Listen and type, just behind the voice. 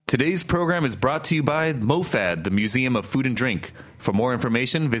Today's program is brought to you by MoFad, the Museum of Food and Drink. For more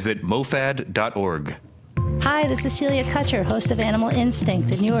information, visit mofad.org. Hi, this is Celia Kutcher, host of Animal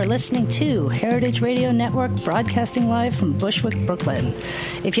Instinct, and you are listening to Heritage Radio Network, broadcasting live from Bushwick, Brooklyn.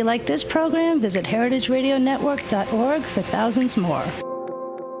 If you like this program, visit heritageradionetwork.org for thousands more.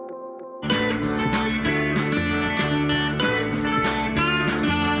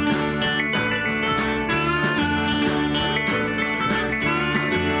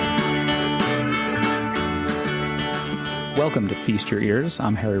 Welcome to Feast Your Ears.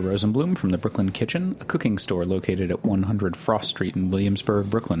 I'm Harry Rosenblum from the Brooklyn Kitchen, a cooking store located at 100 Frost Street in Williamsburg,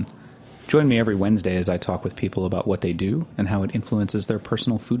 Brooklyn. Join me every Wednesday as I talk with people about what they do and how it influences their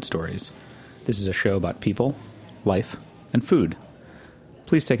personal food stories. This is a show about people, life, and food.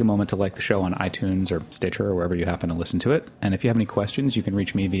 Please take a moment to like the show on iTunes or Stitcher or wherever you happen to listen to it. And if you have any questions, you can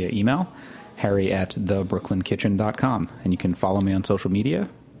reach me via email, harry@thebrooklynkitchen.com. And you can follow me on social media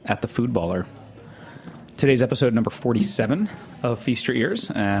 @thefoodballer. Today's episode number 47 of Feast Your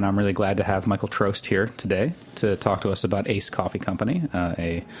Ears, and I'm really glad to have Michael Trost here today to talk to us about Ace Coffee Company.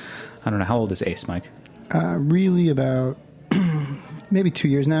 I don't know, how old is Ace, Mike? Really about maybe 2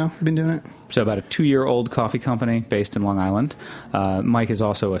 years now I've been doing it. So about a 2-year-old coffee company based in Long Island. Mike is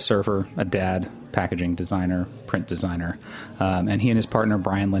also a server, a dad, packaging designer, print designer, and he and his partner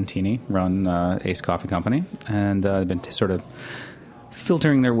Brian Lentini run Ace Coffee Company, and they've been sort of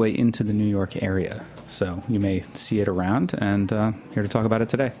filtering their way into the New York area. So you may see it around, and here to talk about it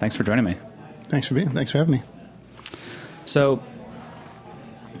today. Thanks for joining me. Thanks for having me. So,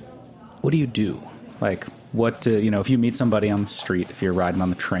 what do you do? Like, what if you meet somebody on the street, if you're riding on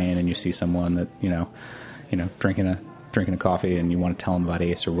the train and you see someone that drinking a coffee, and you want to tell them about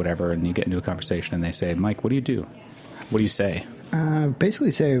Ace or whatever, and you get into a conversation, and they say, "Mike, what do you do?" What do you say?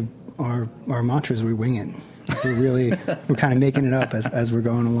 Basically, say our mantras. We wing it. We're kind of making it up as we're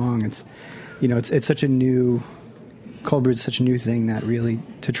going along. It's such a new, cold brew is such a new thing that really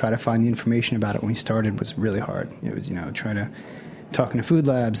to try to find the information about it when we started was really hard. It was, talking to food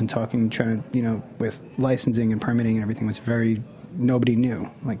labs and with licensing and permitting and everything was nobody knew.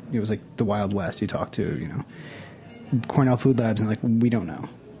 Like, it was like the Wild West. You talk to, Cornell Food Labs and we don't know.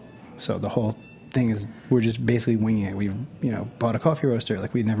 So the whole thing is we're just basically winging it. We've, bought a coffee roaster.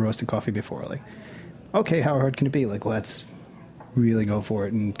 We'd never roasted coffee before. Okay, how hard can it be? Let's really go for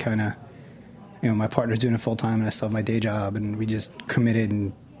it and kind of, my partner's doing it full time and I still have my day job, and we just committed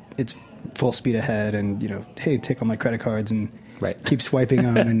and it's full speed ahead, and, hey, take all my credit cards and keep swiping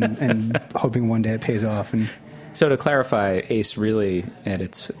them and hoping one day it pays off. And so to clarify, Ace really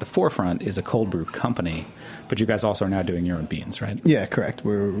at the forefront is a cold brew company, but you guys also are now doing your own beans, right? Yeah, correct.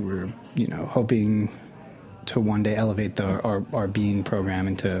 We're hoping to one day elevate our bean program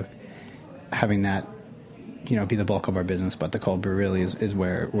into having that be the bulk of our business, but the cold brew really is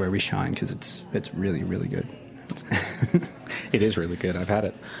where we shine, because it's really, really good. It is really good. I've had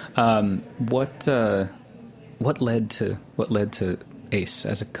it. What led to Ace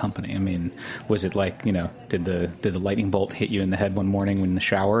as a company? I mean, was it did the lightning bolt hit you in the head one morning in the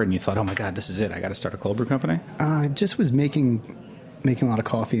shower and you thought, oh my God, this is it, I got to start a cold brew company? I just was making a lot of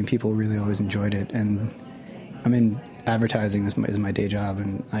coffee, and people really always enjoyed it. And advertising is my day job,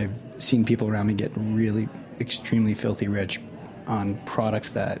 and I've seen people around me get really extremely filthy rich on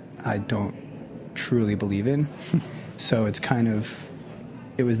products that I don't truly believe in. So it's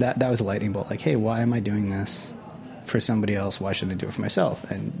it was that was a lightning bolt. Hey, why am I doing this for somebody else? Why shouldn't I do it for myself?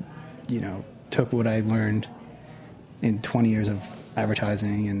 And, took what I learned in 20 years of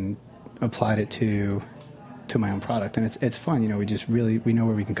advertising and applied it to my own product. And it's fun. We know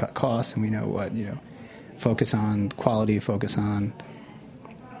where we can cut costs, and we know what, focus on quality, focus on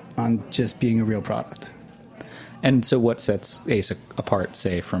just being a real product. And so what sets Ace apart,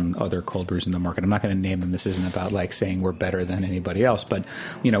 say, from other cold brews in the market? I'm not going to name them. This isn't about saying we're better than anybody else, but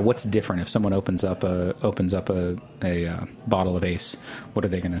what's different if someone opens up a bottle of Ace? What are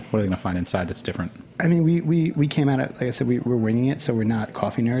they going to find inside that's different? We came at it, like I said, we're winging it, so we're not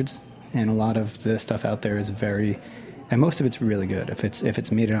coffee nerds, and a lot of the stuff out there is and most of it's really good. If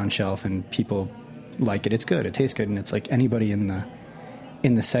it's made it on shelf and people like it, it's good. It tastes good, and it's anybody in the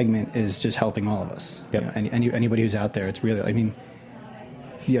segment is just helping all of us. Yep. Anybody who's out there, it's really,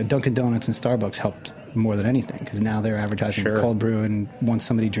 Dunkin' Donuts and Starbucks helped more than anything, because now they're advertising cold brew, and once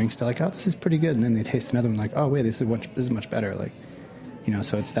somebody drinks, they're like, oh, this is pretty good, and then they taste another one, oh wait, this is much better.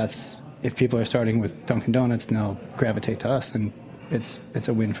 So that's if people are starting with Dunkin' Donuts, and they'll gravitate to us, and it's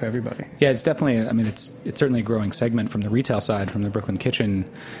a win for everybody. Yeah, it's definitely, it's certainly a growing segment from the retail side, from the Brooklyn Kitchen.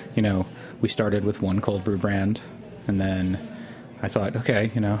 We started with one cold brew brand, and then I thought,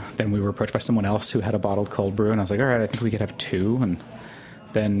 okay, then we were approached by someone else who had a bottled cold brew, and I was like, all right, I think we could have two, and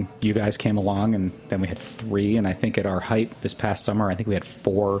then you guys came along, and then we had 3. And I think at our height this past summer, I think we had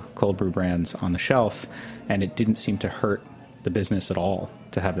 4 cold brew brands on the shelf, and it didn't seem to hurt the business at all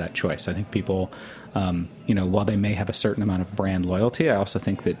to have that choice. I think people, while they may have a certain amount of brand loyalty, I also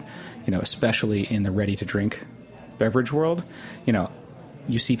think that, especially in the ready-to-drink beverage world,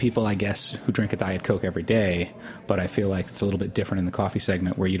 you see people, I guess, who drink a Diet Coke every day, but I feel like it's a little bit different in the coffee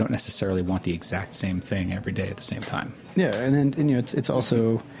segment where you don't necessarily want the exact same thing every day at the same time. Yeah, and then it's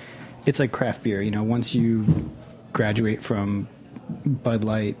also, it's like craft beer. Once you graduate from Bud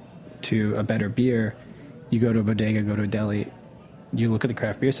Light to a better beer, you go to a bodega, go to a deli, you look at the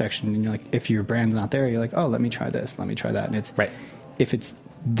craft beer section, and you're like, if your brand's not there, you're like, oh, let me try this, let me try that. And it's right. If it's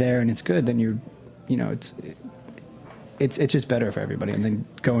there and it's good, then it's just better for everybody. And then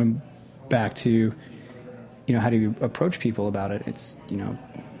going back to, how do you approach people about it? It's,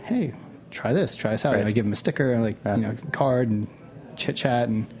 hey, try this out. Right. I give them a sticker, card, and chit chat,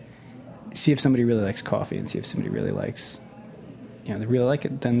 and see if somebody really likes coffee, and see if somebody really likes, they really like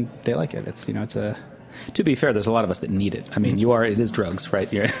it, then they like it. It's, it's a... To be fair, there's a lot of us that need it. I mean, it is drugs, right?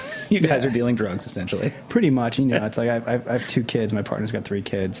 You guys are dealing drugs, essentially. Pretty much, it's like I have 2 kids. My partner's got 3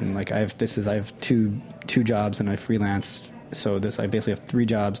 kids, and I have two jobs, and I freelance. So I basically have 3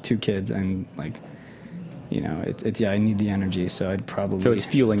 jobs, 2 kids, and I need the energy. So I'd probably. So it's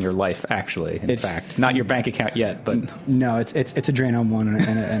fueling your life, actually. In fact, not your bank account yet, but no, it's a drain on one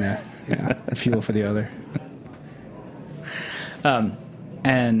and a fuel for the other.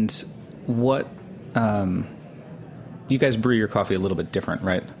 And what? You guys brew your coffee a little bit different,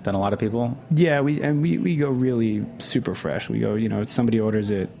 right, than a lot of people? Yeah, we go really super fresh. We go, if somebody orders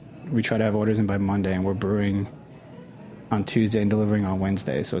it, we try to have orders in by Monday, and we're brewing on Tuesday and delivering on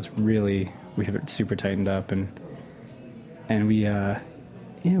Wednesday. So it's really, we have it super tightened up, and we a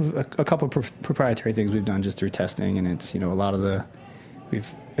couple of proprietary things we've done just through testing, and it's a lot of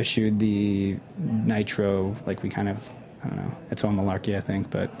we've eschewed the nitro, like we kind of, I don't know, it's all malarkey, I think,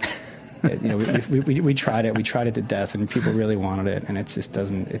 but. We tried it. We tried it to death, and people really wanted it, and it just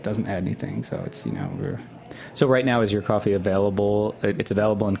doesn't add anything. So it's we're. So right now, is your coffee available? It's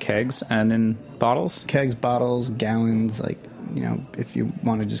available in kegs and in bottles. Kegs, bottles, gallons. If you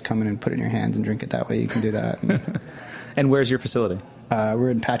want to just come in and put it in your hands and drink it that way, you can do that. And where's your facility?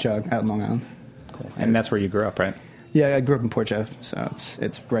 We're in Patchogue, out in Long Island. Cool. And that's where you grew up, right? Yeah, I grew up in Port Jeff, so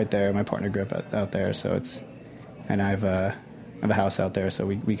it's right there. My partner grew up out there, so and I have a house out there, so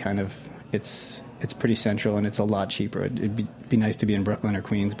we kind of, it's pretty central, and it's a lot cheaper. It'd be nice to be in Brooklyn or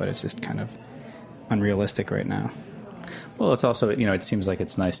Queens, but it's just kind of unrealistic right now. Well, it's also, it seems like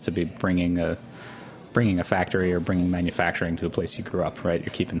it's nice to be bringing a factory or bringing manufacturing to a place you grew up, right?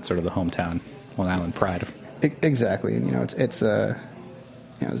 You're keeping sort of the hometown Long Island pride. Exactly, and there's a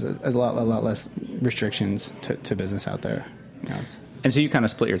lot less restrictions to business out there. And so you kind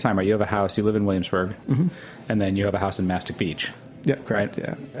of split your time, right? You have a house, you live in Williamsburg, mm-hmm. and then you have a house in Mastic Beach. Yeah, correct.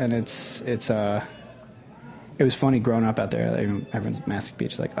 Right? Yeah, and it was funny growing up out there. Everyone's at Mastic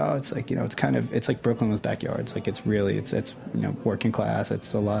Beach. It's like, oh, it's like it's like Brooklyn with backyards. Like it's really it's working class.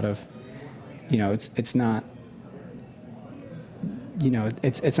 It's a lot of, it's not.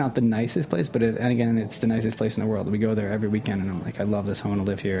 It's not the nicest place, but and again, it's the nicest place in the world. We go there every weekend, and I'm like, I love this. I want to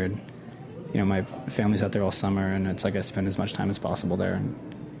live here. And my family's out there all summer, and it's like I spend as much time as possible there.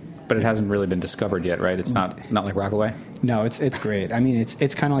 But it hasn't really been discovered yet, right? It's not like Rockaway? No, it's great. I mean,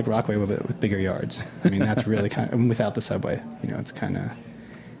 it's kind of like Rockaway with bigger yards. I mean, that's really kind of, without the subway. It's kind of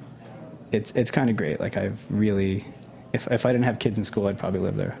it's kind of great. Like I've really, if I didn't have kids in school, I'd probably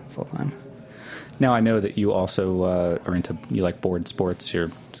live there full time. Now I know that you also you like board sports, your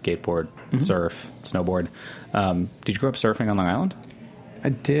skateboard, mm-hmm. surf, snowboard. Did you grow up surfing on Long Island? I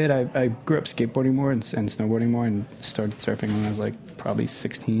did. I grew up skateboarding more and snowboarding more, and started surfing when I was like probably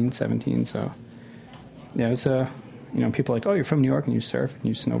 16, 17. So yeah, it's people are like, oh, you're from New York and you surf and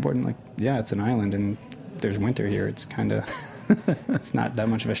you snowboard, and like, yeah, it's an island and there's winter here. It's kind of it's not that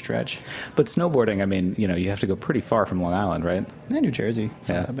much of a stretch. But snowboarding, I mean, you have to go pretty far from Long Island, right? Yeah, New Jersey.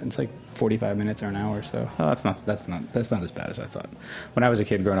 It's like 45 minutes or an hour. So that's not as bad as I thought. When I was a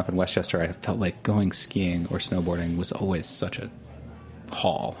kid growing up in Westchester, I felt like going skiing or snowboarding was always such a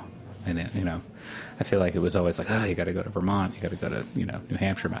haul, and I feel like it was always like, oh, you got to go to Vermont, you got to go to New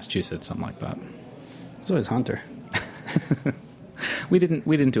Hampshire, Massachusetts, something like that. It was always Hunter. We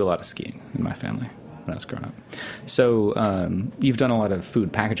didn't do a lot of skiing in my family when I was growing up. So you've done a lot of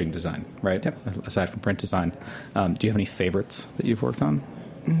food packaging design, right? Yep. Aside from print design, do you have any favorites that you've worked on?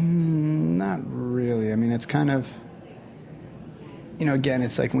 Not really. I mean, it's kind of, again,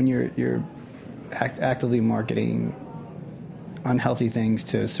 it's like when you're actively marketing unhealthy things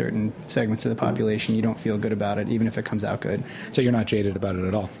to certain segments of the population, you don't feel good about it, even if it comes out good. So you're not jaded about it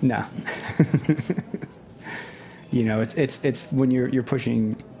at all? No. It's when you're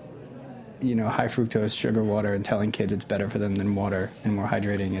pushing, high fructose sugar water and telling kids it's better for them than water and more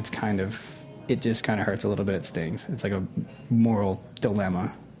hydrating, it just kind of hurts a little bit. It stings. It's like a moral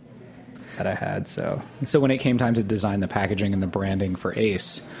dilemma that I had. So when it came time to design the packaging and the branding for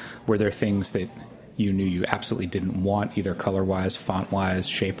Ace, were there things that you knew you absolutely didn't want, either color-wise, font-wise,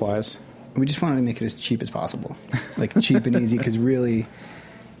 shape-wise? We just wanted to make it as cheap as possible, like cheap and easy, because really,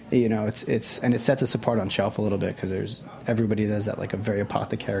 it's and it sets us apart on shelf a little bit, because everybody does that, like a very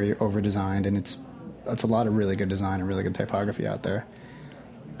apothecary, over-designed, and it's a lot of really good design and really good typography out there.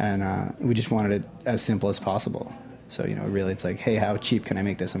 And we just wanted it as simple as possible. So, really it's like, hey, how cheap can I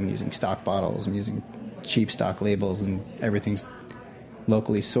make this? I'm using stock bottles, I'm using cheap stock labels, and everything's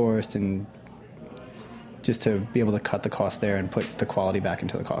locally sourced, and just to be able to cut the cost there and put the quality back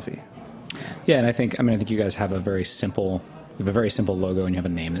into the coffee. Yeah, and I think you guys have a very simple logo, and you have a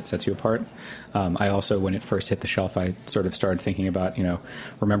name that sets you apart. I also, when it first hit the shelf, I sort of started thinking about,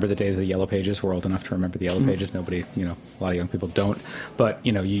 remember the days of the Yellow Pages? We're old enough to remember the Yellow Pages. Nobody, a lot of young people don't. But,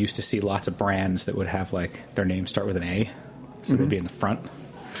 you used to see lots of brands that would have, like, their names start with an A. So they'd be in the front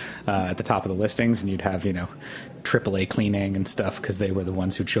at the top of the listings, and you'd have, AAA cleaning and stuff, because they were the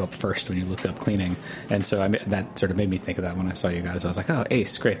ones who'd show up first when you looked up cleaning. And so that sort of made me think of that when I saw you guys. I was like, oh,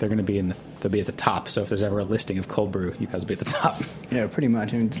 Ace, great. They're going to be they'll be at the top. So if there's ever a listing of cold brew, you guys will be at the top. Yeah, pretty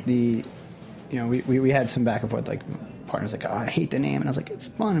much. And we had some back and forth, like partners like, oh, I hate the name. And I was like, it's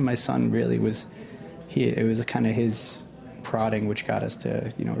fun. And my son really it was kind of his prodding, which got us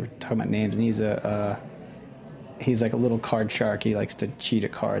to, we're talking about names, and he's like a little card shark. He likes to cheat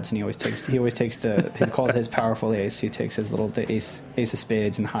at cards, and he always takes he calls it his powerful ace. He takes the ace of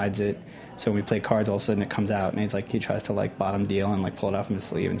spades and hides it. So when we play cards, all of a sudden it comes out, and he tries to like bottom deal and like pull it off from his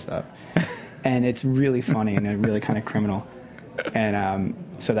sleeve and stuff. And it's really funny and really kind of criminal. And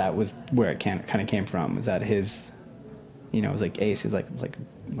so that was where it kind of came from. Was that his, it was like Ace. He's like,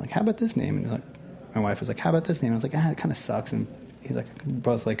 how about this name? And my wife was like, how about this name? I was like, it kind of sucks. And he's like,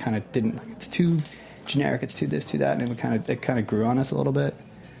 both like kind of didn't. It's too generic, it's too this, too that, and it kind of grew on us a little bit,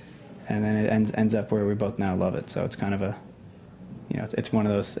 and then it ends up where we both now love it. So it's kind of a, it's one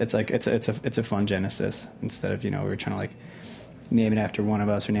of those. It's like it's a fun genesis, instead of we were trying to like name it after one of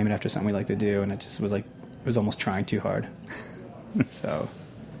us or name it after something we like to do, and it just was like it was almost trying too hard. So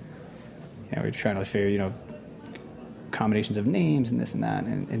we were trying to figure combinations of names and this and that,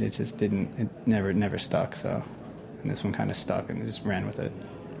 and it just didn't. It never stuck. So, and this one kind of stuck, and we just ran with it.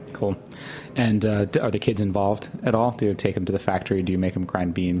 Cool. And are the kids involved at all? Do you take them to the factory? Do you make them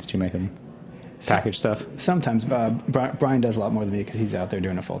grind beans? Do you make them package stuff? Sometimes. Brian does a lot more than me, because he's out there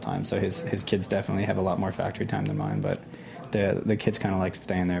doing it full time. So his kids definitely have a lot more factory time than mine. But the kids kind of like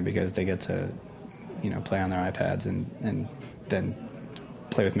staying there, because they get to play on their iPads and then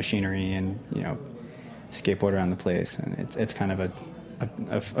play with machinery and skateboard around the place. And it's kind of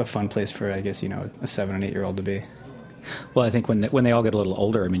a fun place for, I guess, a 7 and 8 year old to be. Well, I think when they all get a little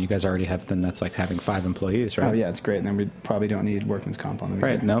older, you guys already have them. That's like having 5 employees, right? Oh yeah, it's great. And then we probably don't need workman's comp on them.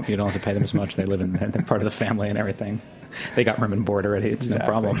 Right? Nope, you don't have to pay them as much. They live they're part of the family and everything. They got room and board already. It's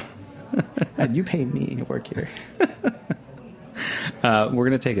exactly. No problem. You pay me to work here. We're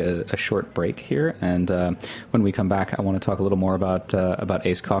going to take a short break here, and when we come back, I want to talk a little more about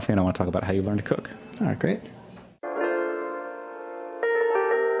Ace Coffee, and I want to talk about how you learn to cook. All right, great.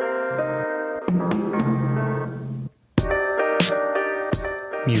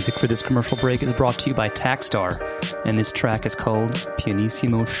 Music for this commercial break is brought to you by Tackstar, and this track is called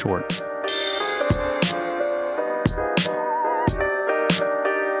Pianissimo Short.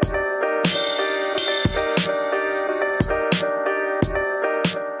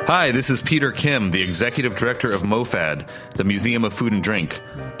 Hi, this is Peter Kim, the Executive Director of MoFad, the Museum of Food and Drink.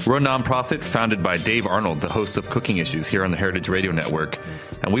 We're a nonprofit founded by Dave Arnold, the host of Cooking Issues here on the Heritage Radio Network,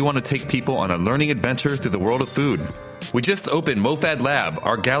 and we want to take people on a learning adventure through the world of food. We just opened MoFad Lab,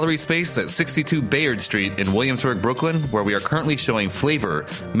 our gallery space at 62 Bayard Street in Williamsburg, Brooklyn, where we are currently showing Flavor,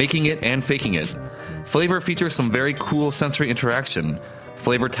 Making It and Faking It. Flavor features some very cool sensory interaction.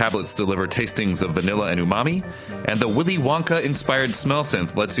 Flavor tablets deliver tastings of vanilla and umami, and the Willy Wonka-inspired smell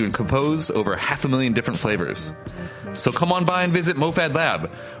synth lets you compose over 500,000 different flavors. So come on by and visit MoFad Lab.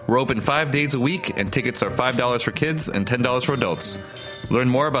 We're open 5 days a week, and tickets are $5 for kids and $10 for adults. Learn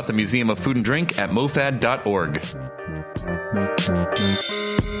more about the Museum of Food and Drink at mofad.org.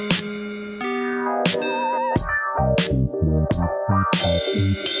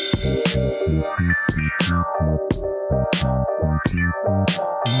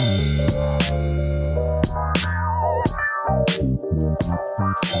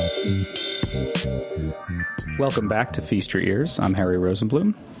 Welcome back to Feast Your Ears. I'm Harry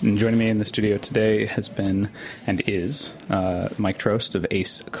Rosenblum. And joining me in the studio today has been and is Mike Trost of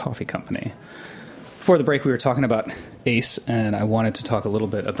Ace Coffee Company. Before the break, we were talking about Ace, and I wanted to talk a little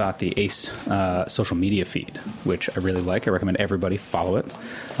bit about the Ace social media feed, which I really like. I recommend everybody follow it.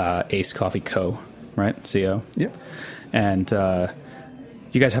 Ace Coffee Co., right? CO. Yep. And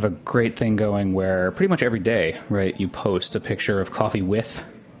you guys have a great thing going where pretty much every day, right, you post a picture of coffee with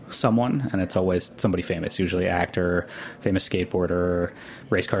someone, and it's always somebody famous, usually actor, famous skateboarder,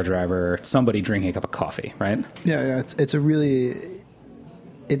 race car driver, somebody drinking a cup of coffee, right? Yeah. It's a really,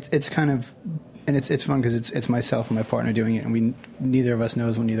 it's kind of, and it's fun because it's myself and my partner doing it, and neither of us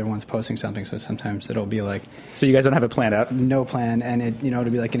knows when either one's posting something. So sometimes it'll be like, so you guys don't have it planned out? No plan, and it'll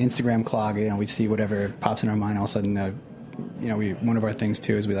be like an Instagram clog. We see whatever pops in our mind. All of a sudden, one of our things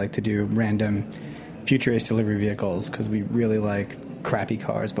too is we like to do random future Ace delivery vehicles because we really like crappy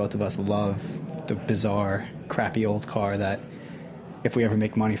cars. Both of us love the bizarre, crappy old car that if we ever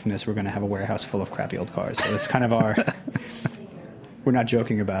make money from this, we're going to have a warehouse full of crappy old cars. So it's kind of our... We're not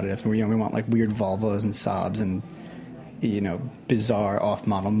joking about it. It's, we want like weird Volvos and Saabs and, bizarre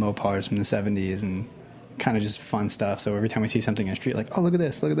off-model Mopars from the 70s and kind of just fun stuff. So every time we see something in the street, like, oh, look at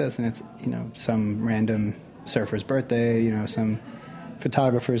this. And it's, some random surfer's birthday, some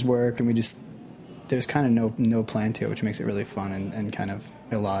photographer's work. And there's kind of no plan to it, which makes it really fun and kind of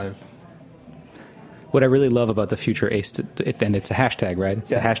alive. What I really love about the Future Ace, and it's a hashtag, right?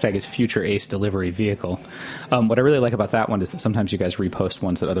 The hashtag is Future Ace Delivery Vehicle. What I really like about that one is that sometimes you guys repost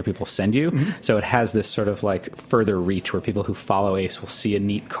ones that other people send you. Mm-hmm. So it has this sort of like further reach where people who follow Ace will see a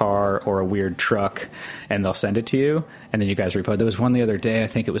neat car or a weird truck and they'll send it to you. And then you guys repost. There was one the other day, I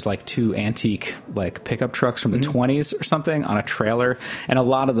think it was like 2 antique like pickup trucks from the 20s or something on a trailer. And a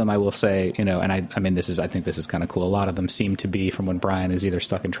lot of them, I will say, and I think this is kind of cool. A lot of them seem to be from when Brian is either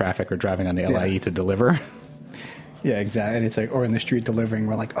stuck in traffic or driving on the LIE to deliver. Yeah, exactly. And it's like, or in the street delivering,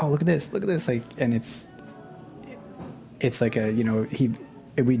 we're like, oh, look at this, like, and it's like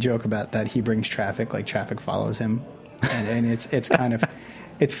we joke about that. He brings traffic, like traffic follows him, and it's kind of,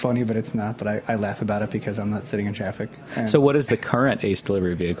 it's funny, but it's not. But I laugh about it because I'm not sitting in traffic. And so, what is the current Ace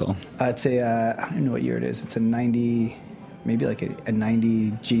delivery vehicle? It's a I don't know what year it is. It's a 90, maybe like a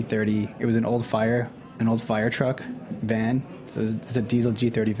 90 G30. It was an old fire truck van. So it's a diesel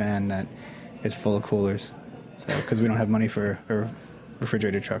G30 van that is full of coolers. So, because we don't have money for a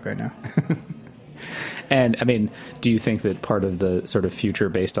refrigerated truck right now. And, I mean, do you think that part of the sort of future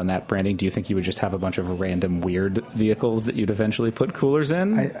based on that branding, do you think you would just have a bunch of random weird vehicles that you'd eventually put coolers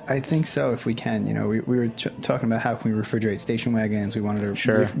in? I think so, if we can. We were talking about how can we refrigerate station wagons. We wanted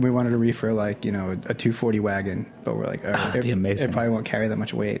to reefer like, a 240 wagon, but we're like, that'd be amazing. It probably won't carry that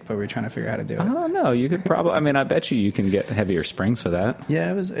much weight, but we're trying to figure out how to do it. I don't know. You could probably, I bet you can get heavier springs for that.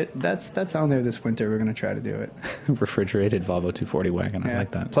 Yeah, that's on there this winter. We're going to try to do it. Refrigerated Volvo 240 wagon. Yeah. I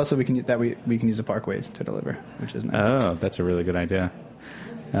like that. Plus, we can use the parkways to deliver, which is nice. Oh, that's a really good idea.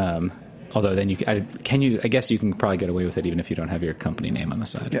 Although then I guess you can probably get away with it even if you don't have your company name on the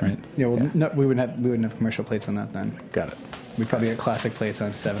side, right? Yeah, well, we wouldn't have commercial plates on that then. Got it. We'd probably get classic plates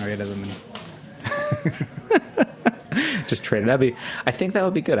on 7 or 8 of them. Just trade it. I think that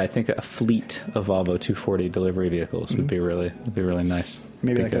would be good. I think a fleet of Volvo 240 delivery vehicles would be really nice.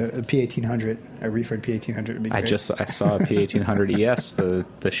 Maybe like a P1800, a reeferred P1800 would be great. I saw a P1800 ES,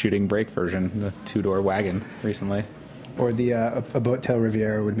 the shooting brake version, the 2-door wagon recently. Or a Boat Tail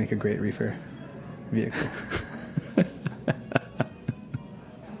Riviera would make a great reefer vehicle.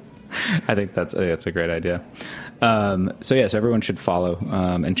 I think that's a great idea. So yes, everyone should follow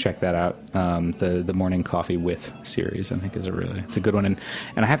and check that out. The Morning Coffee With series, I think, it's a good one. And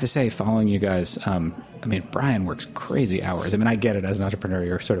I have to say, following you guys, Brian works crazy hours. I get it, as an entrepreneur,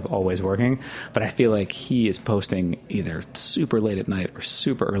 you're sort of always working, but I feel like he is posting either super late at night or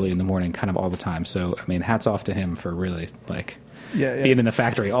super early in the morning, kind of all the time. So, hats off to him for really being in the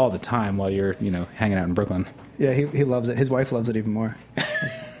factory all the time while you're, hanging out in Brooklyn. Yeah, he loves it. His wife loves it even more.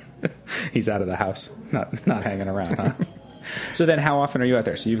 He's out of the house, not hanging around, huh? So then, how often are you out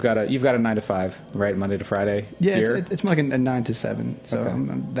there? So you've got a 9 to 5, right, Monday to Friday. Yeah, here? It's more like a 9 to 7. So okay.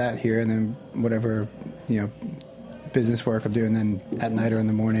 I'm that here, and then whatever business work I'm doing then at night or in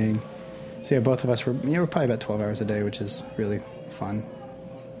the morning. So yeah, both of us we're probably about 12 hours a day, which is really fun.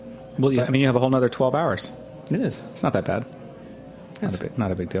 Well, yeah, you have a whole nother 12 hours. It is. It's not that bad.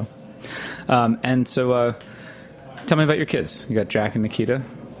 Not a big deal. And so, tell me about your kids. You got Jack and Nikita.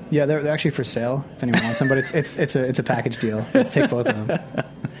 Yeah, they're actually for sale if anyone wants them, but it's a package deal. We'll take both of them.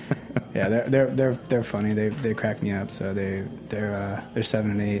 Yeah, they're funny. They crack me up. So they're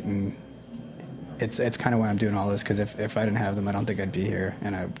 7 and 8, and it's kind of why I'm doing all this, because if I didn't have them, I don't think I'd be here,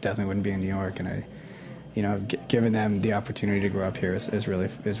 and I definitely wouldn't be in New York. And I, giving them the opportunity to grow up here is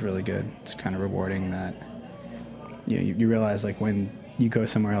really good. It's kind of rewarding that you realize, like, when you go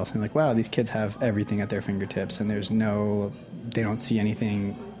somewhere else and you're like, wow, these kids have everything at their fingertips, and they don't see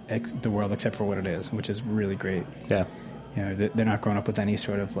anything the world except for what it is, which is really great. Yeah. They're not growing up with any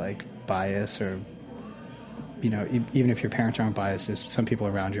sort of like bias, or even if your parents aren't biased, there's some people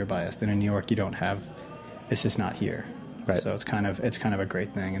around you are biased, and in New York you don't have. It's just not here. Right. So it's kind of a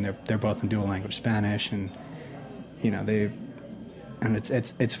great thing, and they're both in dual language Spanish, and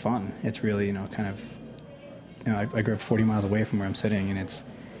it's fun. It's really kind of I grew up 40 miles away from where I'm sitting, and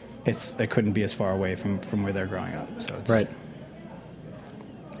I couldn't be as far away from where they're growing up. So it's right.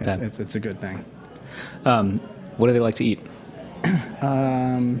 It's a good thing. What do they like to eat?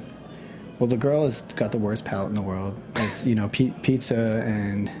 Well, the girl has got the worst palate in the world. It's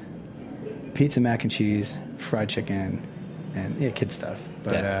pizza, mac and cheese, fried chicken, and kid stuff.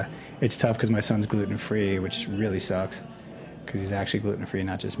 But it's tough because my son's gluten free, which really sucks, because he's actually gluten free,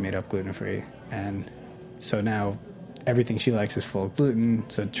 not just made up gluten free. And so now everything she likes is full of gluten.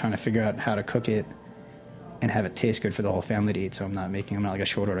 So trying to figure out how to cook it and have it taste good for the whole family to eat. So I'm not like a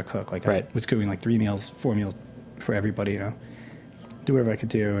short order cook. Like right. I was cooking like 3 meals, 4 meals for everybody. Do whatever I could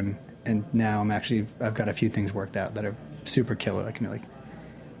do, and now I've got a few things worked out that are super killer. I can do like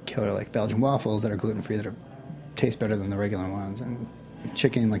killer like Belgian waffles that are gluten free, that taste better than the regular ones, and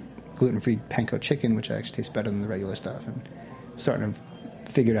chicken, like gluten free panko chicken, which actually tastes better than the regular stuff. And starting to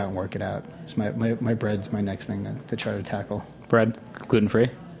figure it out and work it out. So my bread's my next thing to try to tackle. Bread, gluten free.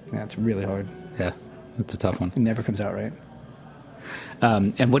 Yeah, it's really hard. Yeah, it's a tough one. It never comes out right.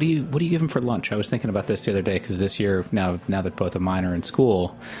 And what do you give them for lunch? I was thinking about this the other day, because this year, now that both of mine are in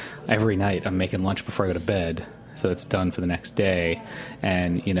school, every night I'm making lunch before I go to bed, so it's done for the next day.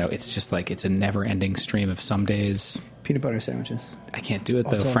 And it's just like it's a never-ending stream of some days. Peanut butter sandwiches. I can't do it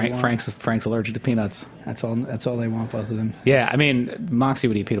though. Frank's allergic to peanuts. That's all they want, both of them. Yeah, I mean, Moxie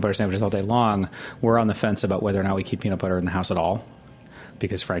would eat peanut butter sandwiches all day long. We're on the fence about whether or not we keep peanut butter in the house at all,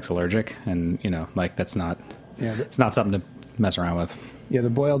 because Frank's allergic, and that's not. Yeah, it's not something to mess around with. Yeah,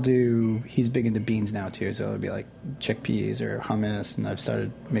 the boy will do. He's big into beans now too, so it'll be like chickpeas or hummus, and I've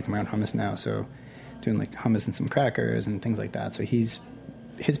started making my own hummus now. So doing like hummus and some crackers and things like that. So his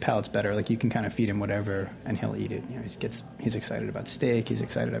palate's better. Like you can kind of feed him whatever, and he'll eat it. He's excited about steak. He's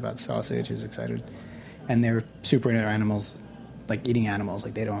excited about sausage. He's excited, and they're super into animals, like eating animals.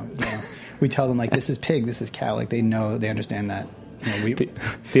 Like they don't. We tell them like this is pig, this is cow. Like they know, they understand that.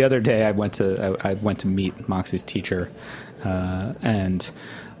 The other day I went to meet Moxie's teacher, and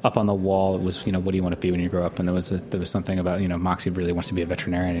up on the wall it was, what do you want to be when you grow up? And there was something about, Moxie really wants to be a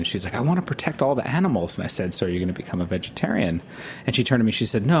veterinarian, and she's like, I want to protect all the animals. And I said, so are you going to become a vegetarian? And she turned to me, she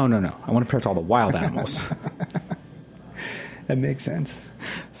said, no, I want to protect all the wild animals. That makes sense.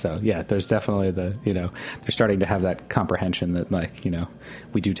 So yeah, there's definitely they're starting to have that comprehension that, like,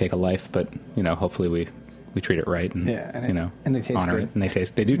 we do take a life, but hopefully we treat it right, and and they taste honor good. it, and they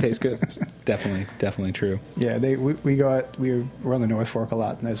do taste good. It's definitely true. Yeah, we go out. We're on the North Fork a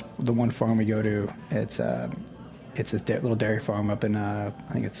lot, and there's the one farm we go to. It's this little dairy farm up in I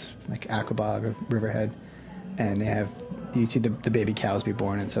think it's like Aquabog or Riverhead, and you see the baby cows be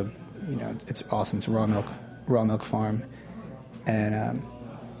born, and so it's awesome. It's a raw milk farm, and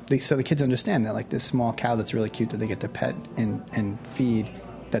so the kids understand that, like, this small cow that's really cute that they get to pet and feed,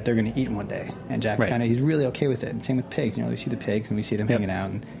 that they're going to eat one day. And Jack's he's really okay with it. And same with pigs. We see the pigs and we see them hanging out,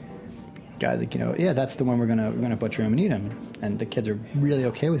 and guys like, that's the one we're gonna butcher him and eat him. And the kids are really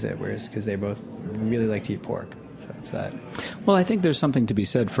okay with it, because they both really like to eat pork. So it's that. Well, I think there's something to be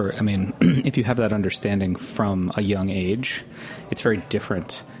said for, if you have that understanding from a young age, it's very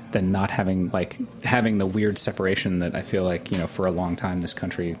different than not having the weird separation that I feel like, for a long time this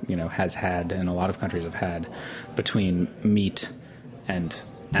country, has had, and a lot of countries have had, between meat and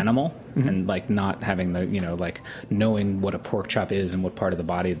animal, mm-hmm. and like not having the, knowing what a pork chop is and what part of the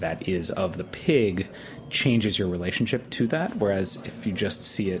body that is of the pig changes your relationship to that. Whereas if you just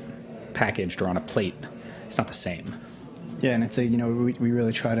see it packaged or on a plate, it's not the same. Yeah, and it's we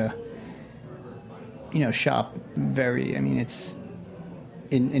really try to, shop very. It's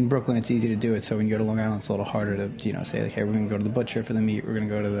in Brooklyn, it's easy to do it. So when you go to Long Island, it's a little harder to say like, hey, we're going to go to the butcher for the meat. We're going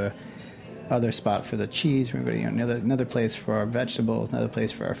to go to the other spot for the cheese. We're going to go to another place for our vegetables, another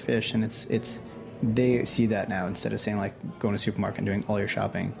place for our fish, and it's they see that now, instead of saying like going to the supermarket and doing all your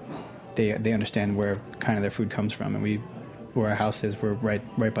shopping. They understand where kind of their food comes from, and where our house is, we're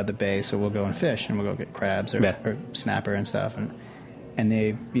right by the bay, so we'll go and fish, and we'll go get crabs or snapper and stuff, and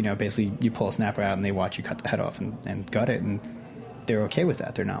they basically you pull a snapper out and they watch you cut the head off and gut it, and they're okay with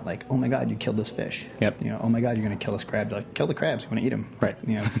that. They're not like, oh my God, you killed this fish. Yep. Oh my God, you're going to kill this crab. They're like, kill the crabs. We want to eat them. Right.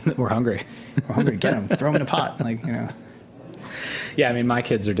 We're hungry. We're hungry. Get them. Throw them in a pot. Yeah, I mean, my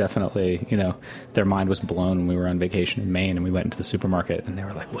kids are definitely, their mind was blown when we were on vacation in Maine and we went into the supermarket and they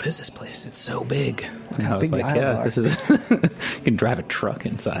were like, what is this place? It's so big. And I was like, yeah, this is, you can drive a truck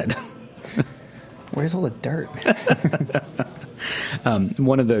inside. Where's all the dirt?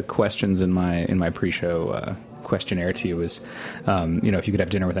 One of the questions in my pre-show questionnaire to you was, if you could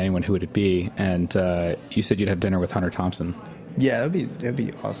have dinner with anyone, who would it be? And you said you'd have dinner with Hunter Thompson. Yeah, that'd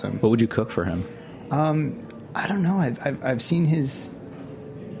be awesome. What would you cook for him? I don't know. I've seen his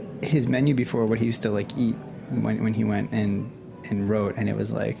menu before. What he used to like eat when he went and wrote, and it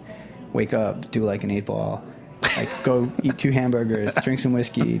was like, wake up, do like an 8-ball, like go eat 2 hamburgers, drink some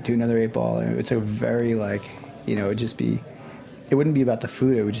whiskey, do another 8-ball. And it's a very like, it'd just be. It wouldn't be about the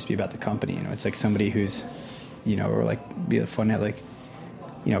food. It would just be about the company. It's like somebody who's, or like be fun to have like,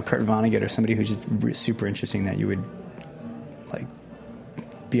 Kurt Vonnegut or somebody who's just super interesting that you would like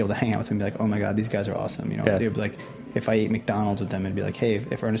be able to hang out with and be like, oh my God, these guys are awesome. Yeah. It would be like, if I ate McDonald's with them, it'd be like, hey,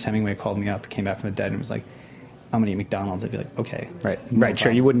 if Ernest Hemingway called me up, came back from the dead and was like, I'm going to eat McDonald's, I'd be like, okay. Right. No right.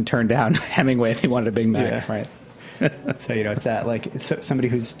 Sure. You wouldn't turn down Hemingway if he wanted a Big Mac. Yeah. Right. So, it's that, like, it's somebody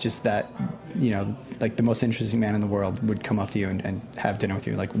who's just that, like the most interesting man in the world would come up to you and have dinner with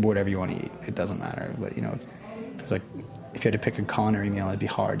you, like whatever you want to eat. It doesn't matter. But, it's like, if you had to pick a culinary meal, it'd be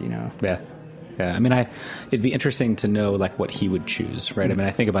hard, Yeah. Yeah, I mean, it'd be interesting to know like what he would choose, right? I mean,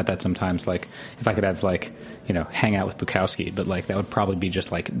 I think about that sometimes. Like, if I could have like, hang out with Bukowski, but like that would probably be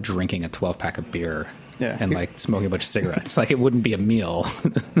just like drinking a 12-pack of beer, and like smoking a bunch of cigarettes. Like, it wouldn't be a meal.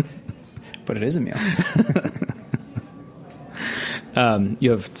 But it is a meal.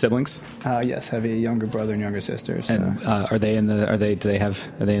 You have siblings? Yes, I have a younger brother and younger sister. So. And are they in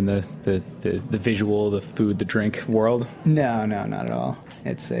the visual, the food, the drink world? No, not at all.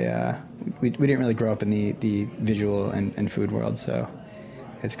 It's we didn't really grow up in the visual and food world, so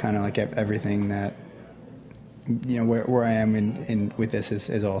it's kind of like everything that where I am in with this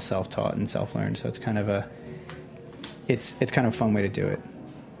is all self-taught and self-learned. So it's kind of it's kind of a fun way to do it.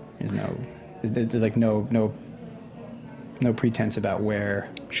 There's like no pretense about where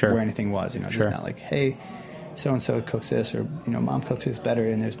anything was. It's not like, hey, so and so cooks this, or mom cooks this better,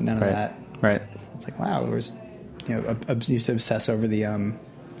 and there's none of that. Right. It's like, wow, it was. I used to obsess over the.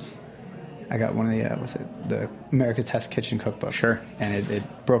 I got one of the America's Test Kitchen cookbook. Sure. And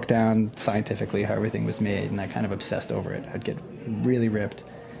it broke down scientifically how everything was made, and I kind of obsessed over it. I'd get really ripped,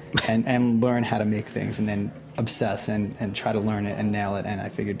 and learn how to make things, and then obsess and try to learn it and nail it. And I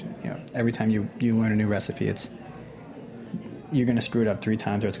figured, every time you learn a new recipe, you're going to screw it up 3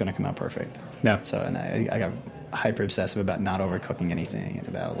 times, or it's going to come out perfect. Yeah. So, and I got hyper obsessive about not overcooking anything, and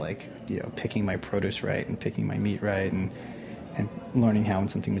about picking my produce right and picking my meat right, and learning how when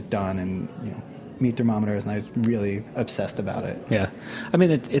something was done, and meat thermometers, and I was really obsessed about it. Yeah, I mean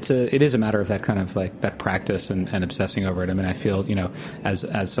it is a matter of that kind of like that practice and obsessing over it. I mean, I feel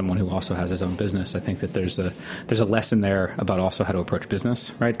as someone who also has his own business, I think that there's a lesson there about also how to approach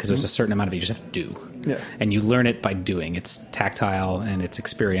business, right? Because there's a certain amount of it you just have to do. Yeah. And you learn it by doing. It's tactile and it's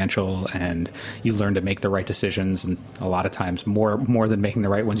experiential, and you learn to make the right decisions. And a lot of times, more than making the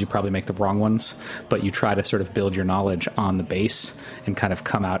right ones, you probably make the wrong ones. But you try to sort of build your knowledge on the base and kind of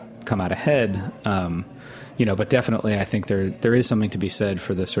come out ahead. But definitely, I think there is something to be said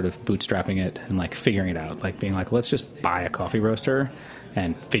for the sort of bootstrapping it and like figuring it out, like being like, let's just buy a coffee roaster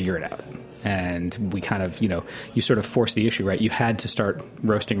and figure it out. And we kind of, you sort of force the issue, right? You had to start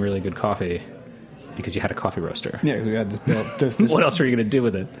roasting really good coffee because you had a coffee roaster. Yeah, because we had this bill. What else were you going to do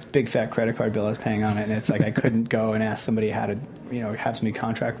with it? This big fat credit card bill I was paying on it, and it's like I couldn't go and ask somebody how to, have somebody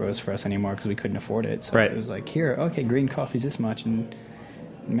contract roast for us anymore because we couldn't afford it. So It was like, here, okay, green coffee's this much, and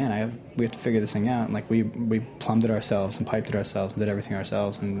man, we have to figure this thing out. And like we plumbed it ourselves and piped it ourselves and did everything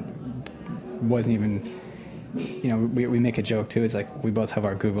ourselves, and wasn't even. We make a joke too. It's like we both have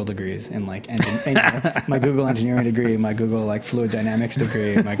our Google degrees, and like my Google engineering degree, my Google like fluid dynamics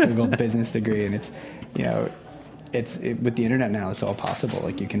degree, my Google business degree, and it's with the internet now, it's all possible.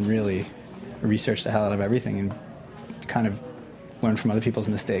 Like you can really research the hell out of everything and kind of learn from other people's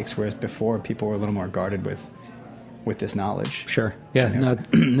mistakes, whereas before people were a little more guarded with this knowledge. Sure. Yeah. No,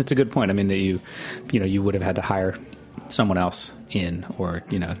 that's a good point. I mean, that you would have had to hire someone else in, or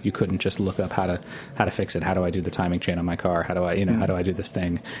you couldn't just look up how to fix it. How do I do the timing chain on my car? How do I how do I do this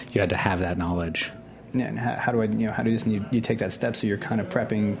thing? You had to have that knowledge. Yeah, and how do you take that step, so you're kind of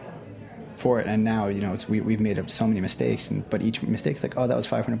prepping for it. And now we've made up so many mistakes, but each mistake's like, oh, that was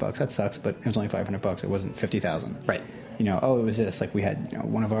 $500, that sucks, but it was only $500, it wasn't 50,000. Right. Oh, it was this. Like we had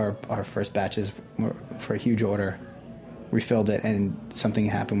one of our first batches for a huge order. refilled it, and something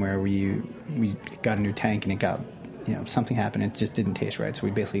happened where we got a new tank, and it got, something happened. It just didn't taste right. So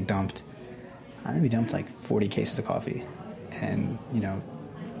we basically dumped like 40 cases of coffee. And,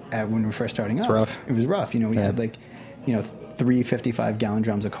 when we were first starting up, rough. It was rough. We had 3 55-gallon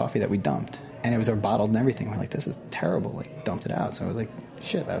drums of coffee that we dumped, and it was our bottled and everything. We're like, this is terrible. Like, dumped it out. So I was like,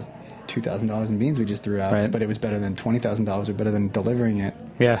 shit, that was $2,000 in beans we just threw out. Right. But it was better than $20,000, or better than delivering it.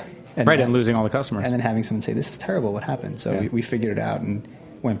 Yeah. And losing all the customers. And then having someone say, this is terrible, what happened? So we figured it out and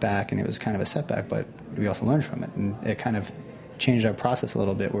went back, and it was kind of a setback, but we also learned from it. And it kind of changed our process a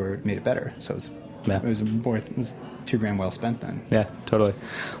little bit where it made it better. So it was $2,000 well spent then. Yeah, totally.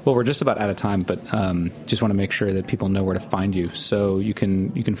 Well, we're just about out of time, but just want to make sure that people know where to find you. So you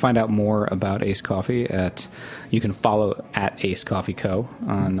can find out more about Ace Coffee you can follow at Ace Coffee Co.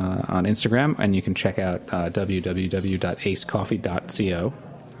 on Instagram, and you can check out www.acecoffee.co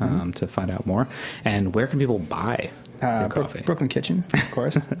to find out more. And where can people buy your coffee? Brooklyn Kitchen, of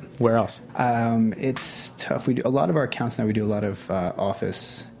course. Where else? It's tough. We do a lot of our accounts now. We do a lot of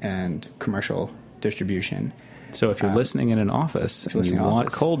office and commercial distribution. So if you're listening in an office and you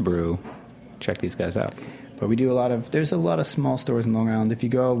want cold brew, check these guys out. But we do there's a lot of small stores in Long Island. If you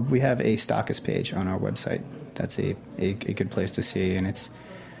go, we have a stockist page on our website. That's a good place to see, and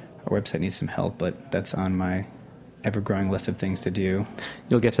our website needs some help, but that's on my ever-growing list of things to do.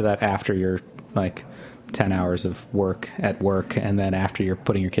 You'll get to that after your 10 hours of work, and then after you're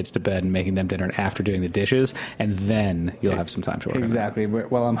putting your kids to bed and making them dinner, and after doing the dishes, and then you'll have some time to work. Exactly.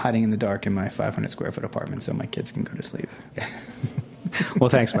 While I'm hiding in the dark in my 500-square-foot apartment so my kids can go to sleep. Well,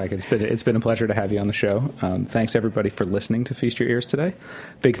 thanks, Mike. It's been a pleasure to have you on the show. Thanks, everybody, for listening to Feast Your Ears today.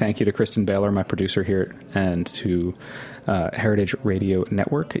 Big thank you to Kristen Baylor, my producer here, and to Heritage Radio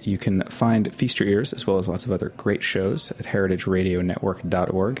Network. You can find Feast Your Ears, as well as lots of other great shows, at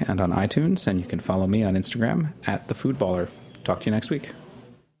heritageradionetwork.org and on iTunes. And you can follow me on Instagram at TheFoodBaller. Talk to you next week.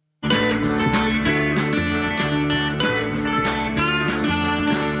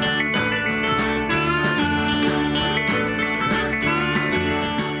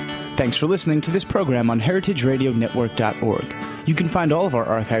 Thanks for listening to this program on heritageradionetwork.org. You can find all of our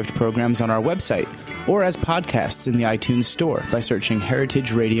archived programs on our website or as podcasts in the iTunes Store by searching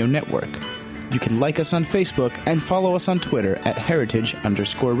Heritage Radio Network. You can like us on Facebook and follow us on Twitter at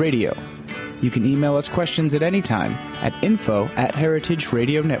 @heritage_radio. You can email us questions at any time at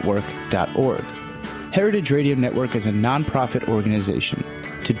info@heritageradionetwork.org. Heritage Radio Network is a nonprofit organization.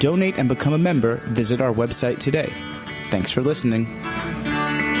 To donate and become a member, visit our website today. Thanks for listening.